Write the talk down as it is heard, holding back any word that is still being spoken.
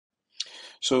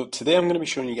So today I'm going to be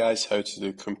showing you guys how to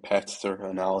do competitor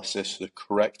analysis the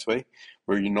correct way,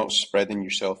 where you're not spreading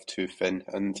yourself too thin.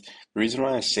 And the reason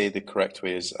why I say the correct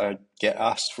way is I get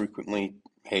asked frequently,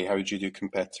 hey, how do you do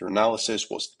competitor analysis?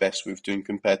 What's the best way of doing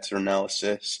competitor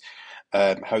analysis?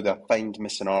 How do I find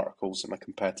missing articles that my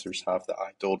competitors have that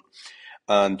I don't?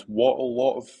 And what a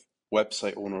lot of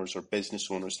website owners or business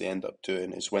owners they end up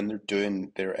doing is when they're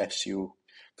doing their SEO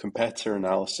competitor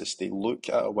analysis, they look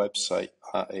at a website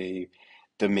at a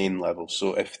domain level.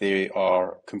 So if they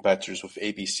are competitors with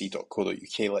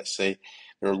abc.co.uk, let's say,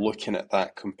 they're looking at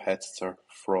that competitor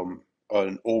from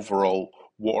an overall,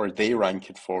 what are they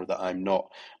ranking for that I'm not?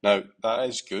 Now, that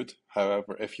is good.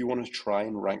 However, if you want to try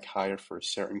and rank higher for a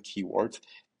certain keyword,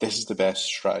 this is the best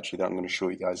strategy that I'm going to show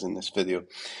you guys in this video.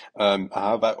 I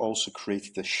have also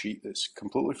created a sheet that's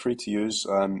completely free to use.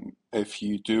 If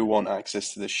you do want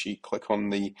access to this sheet, click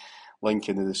on the link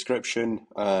in the description.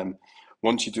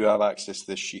 Once you do have access to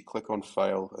this sheet, click on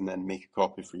File and then make a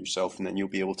copy for yourself, and then you'll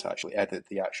be able to actually edit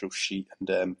the actual sheet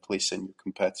and place in your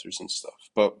competitors and stuff.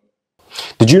 But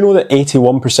did you know that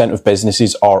 81% of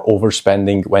businesses are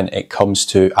overspending when it comes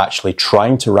to actually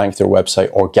trying to rank their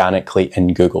website organically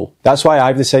in Google? That's why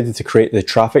I've decided to create the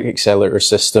Traffic Accelerator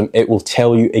system. It will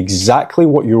tell you exactly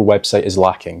what your website is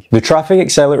lacking. The Traffic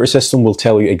Accelerator system will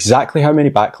tell you exactly how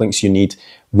many backlinks you need,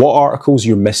 what articles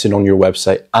you're missing on your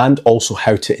website, and also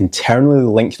how to internally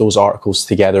link those articles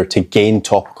together to gain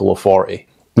topical authority.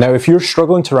 Now, if you're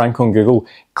struggling to rank on Google,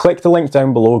 click the link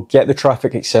down below, get the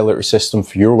Traffic Accelerator system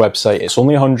for your website. It's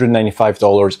only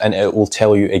 $195 and it will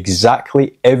tell you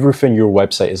exactly everything your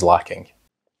website is lacking.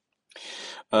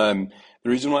 the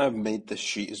reason why I've made this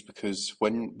sheet is because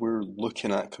when we're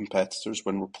looking at competitors,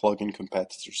 when we're plugging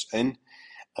competitors in,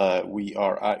 we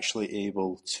are actually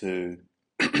able to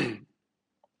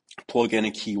plug in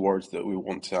a keyword that we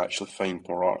want to actually find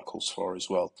more articles for as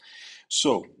well.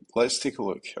 So let's take a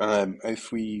look.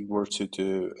 If we were to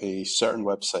do a certain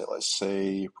website, let's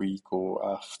say we go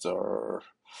after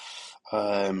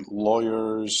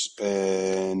lawyers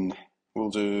in, we'll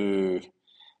do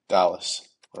Dallas,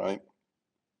 right?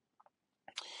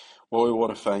 What we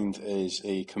want to find is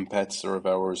a competitor of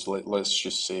ours. Let's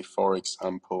just say, for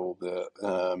example, that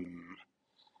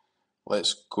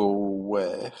let's go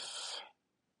with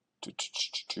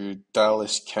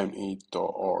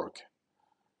dallascounty.org.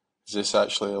 Is this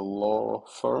actually a law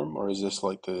firm, or is this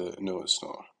like the, no, it's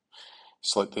not.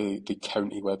 It's like the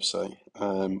county website.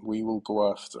 We will go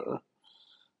after,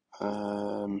 do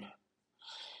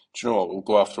you know what, we'll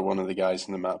go after one of the guys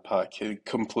in the map pack. It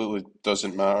completely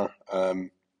doesn't matter.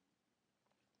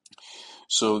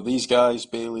 So these guys,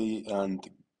 Bailey and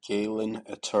Galen,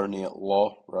 attorney at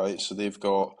law, right? So they've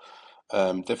got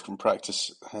different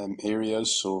practice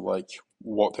areas. So like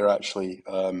what they're actually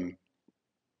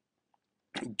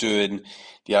doing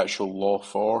the actual law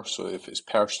for, so if it's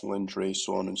personal injury,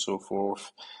 so on and so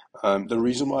forth. The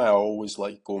reason why I always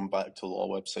like going back to law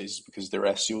websites is because their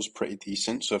SEO is pretty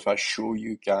decent. So if I show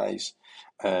you guys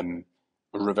a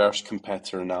reverse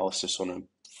competitor analysis on a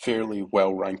fairly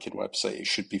well-ranked website, it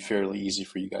should be fairly easy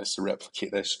for you guys to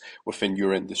replicate this within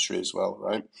your industry as well,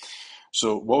 right?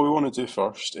 So what we want to do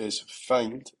first is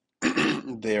find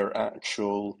their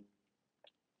actual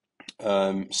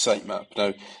sitemap.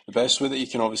 Now, the best way that you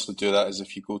can obviously do that is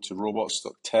if you go to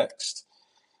robots.txt.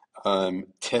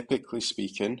 Typically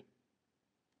speaking,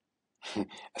 I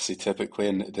say typically,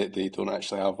 and they don't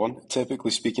actually have one.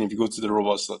 Typically speaking, if you go to the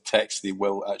robots.txt, they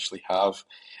will actually have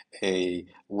a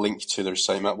link to their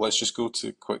sitemap. Let's just go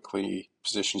to quickly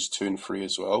positions 2 and 3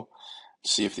 as well,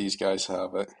 see if these guys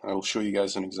have it. I will show you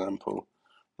guys an example.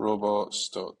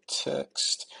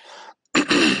 Robots.txt.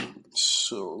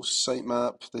 So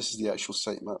sitemap, this is the actual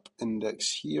sitemap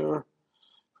index here.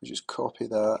 If we just copy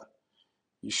that,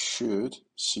 you should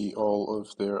see all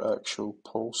of their actual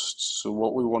posts. So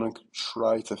what we want to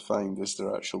try to find is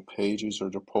their actual pages or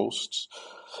their posts.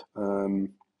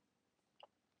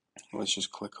 Let's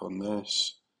just click on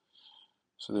this.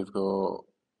 So they've got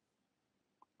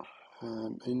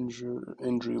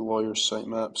injury lawyer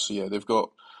sitemap. So yeah, they've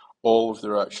got all of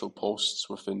their actual posts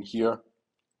within here.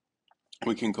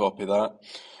 We can copy that.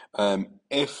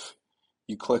 If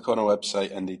you click on a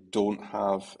website and they don't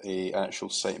have a actual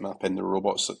sitemap in the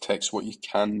robots.txt, what you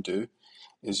can do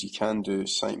is you can do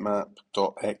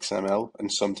sitemap.xml,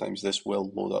 and sometimes this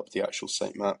will load up the actual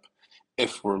sitemap.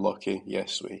 If we're lucky,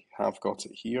 yes, we have got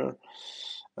it here.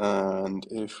 And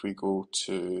if we go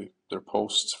to their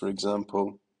posts, for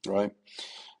example, right?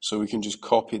 So we can just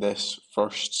copy this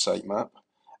first sitemap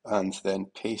and then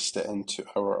paste it into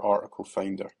our article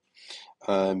finder.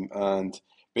 And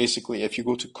basically, if you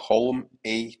go to column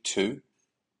A2,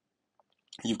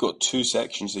 you've got two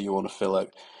sections that you want to fill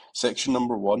out. Section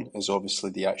number one is obviously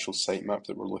the actual sitemap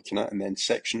that we're looking at, and then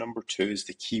section number two is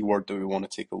the keyword that we want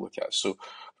to take a look at. So,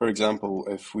 for example,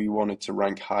 if we wanted to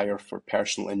rank higher for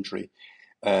personal injury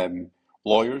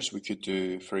lawyers, we could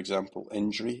do, for example,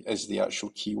 injury as the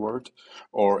actual keyword,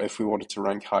 or if we wanted to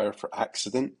rank higher for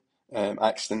accident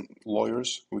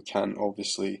lawyers, we can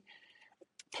obviously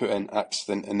put in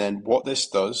accident. And then what this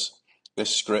does,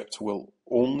 this script will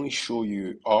only show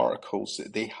you articles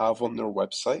that they have on their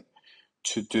website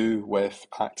to do with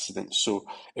accidents. So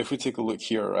if we take a look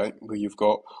here, right, where you've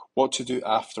got what to do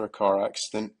after a car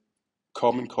accident,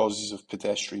 common causes of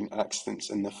pedestrian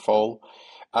accidents in the fall,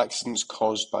 accidents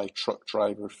caused by truck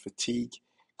driver fatigue,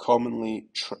 common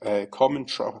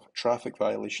traffic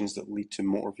violations that lead to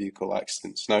motor vehicle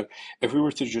accidents. Now, if we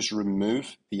were to just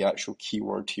remove the actual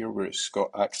keyword here where it's got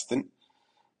accident,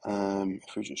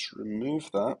 if we just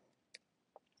remove that,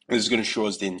 this is going to show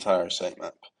us the entire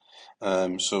sitemap.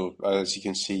 So as you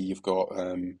can see, you've got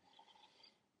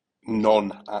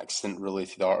non-accident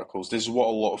related articles. This is what a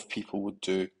lot of people would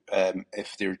do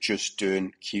if they're just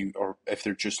doing or if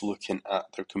they're just looking at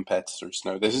their competitors.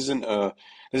 Now, this isn't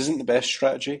the best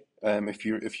strategy. If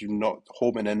you're not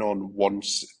homing in on one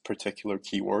particular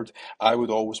keyword, I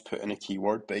would always put in a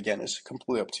keyword. But again, it's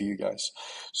completely up to you guys.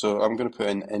 So I'm going to put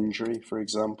in injury, for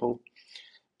example.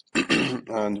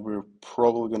 And we're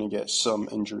probably going to get some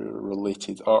injury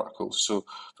related articles. So,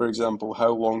 for example, how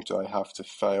long do I have to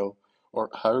file a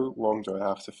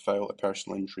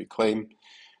personal injury claim,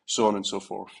 so on and so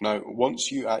forth. Now,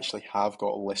 once you actually have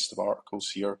got a list of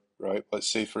articles here, right,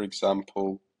 let's say, for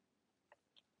example,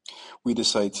 we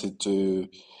decide to do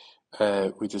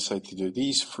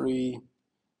these three,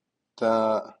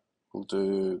 that, we'll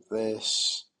do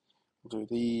this, we'll do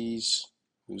these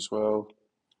as well,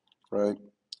 right?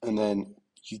 And then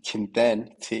you can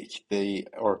then go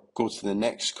to the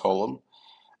next column,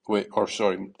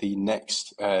 the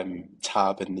next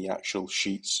tab in the actual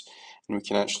sheets, and we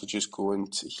can actually just go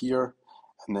into here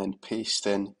and then paste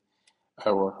in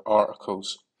our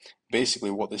articles. Basically,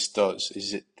 what this does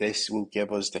is this will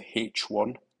give us the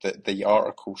H1 that the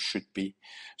article should be.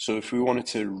 So if we wanted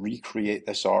to recreate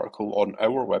this article on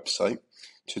our website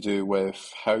to do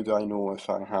with how do I know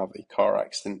if I have a car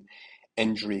accident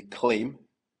injury claim,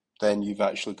 then you've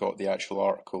actually got the actual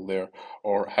article there.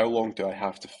 Or how long do I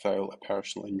have to file a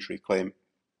personal injury claim?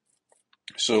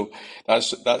 So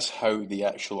that's how the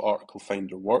actual article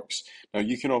finder works. Now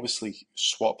you can obviously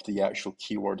swap the actual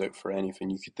keyword out for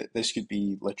anything. This could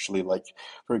be literally like,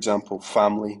 for example,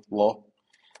 family law.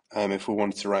 If we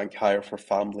wanted to rank higher for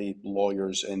family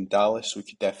lawyers in Dallas, we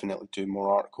could definitely do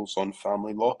more articles on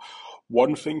family law.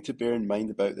 One thing to bear in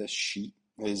mind about this sheet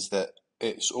is that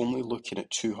it's only looking at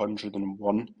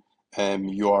 201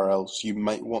 URLs. You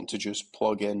might want to just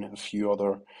plug in a few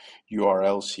other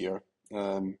URLs here.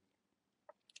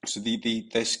 So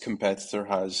this competitor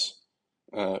has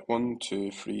 1,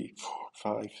 2, 3,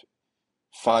 4,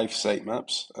 5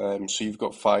 sitemaps. So you've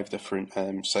got 5 different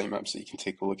sitemaps that you can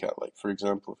take a look at. Like, for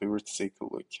example, if we were to take a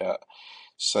look at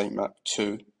sitemap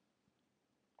 2,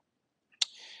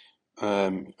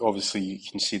 obviously you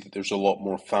can see that there's a lot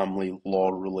more family law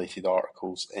related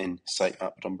articles in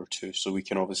sitemap number 2. So we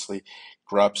can obviously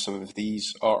grab some of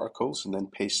these articles and then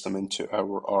paste them into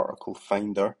our article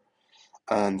finder.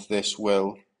 And this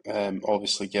will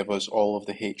obviously give us all of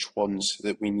the H1s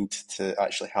that we need to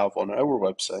actually have on our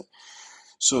website.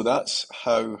 So that's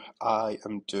how I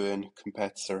am doing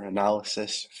competitor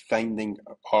analysis, finding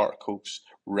articles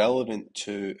relevant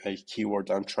to a keyword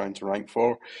I'm trying to rank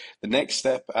for. The next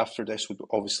step after this would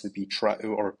obviously be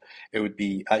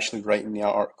actually writing the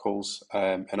articles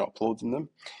and uploading them,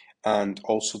 and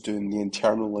also doing the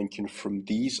internal linking from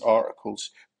these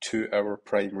articles to our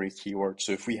primary keyword.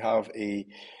 So if we have a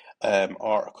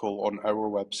article on our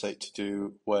website to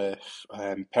do with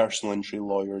personal injury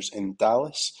lawyers in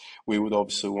Dallas, we would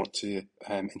obviously want to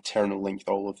internal link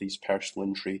all of these personal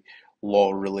injury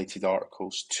law related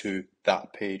articles to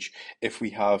that page. If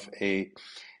we have a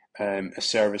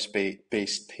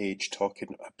service-based page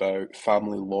talking about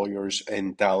family lawyers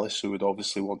in Dallas, we would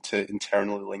obviously want to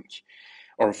internally link,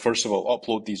 or first of all,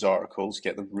 upload these articles,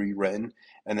 get them rewritten,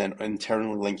 and then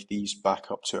internally link these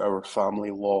back up to our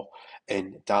family law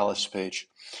in Dallas page.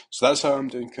 So that's how I'm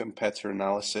doing competitor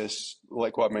analysis.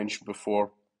 Like what I mentioned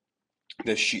before,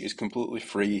 this sheet is completely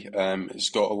free. It's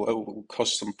got a little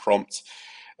custom prompt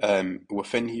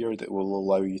within here that will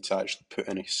allow you to actually put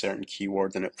in a certain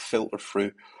keyword and it will filter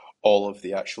through all of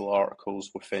the actual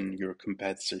articles within your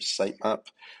competitor's sitemap.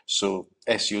 So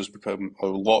SEO's become a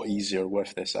lot easier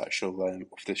with this actual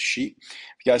with this sheet.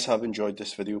 If you guys have enjoyed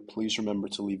this video, please remember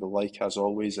to leave a like as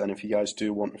always. And if you guys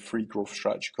do want a free growth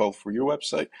strategy call for your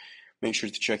website, make sure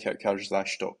to check out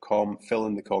carriageslash.com, fill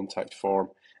in the contact form,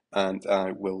 and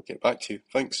I will get back to you.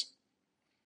 Thanks.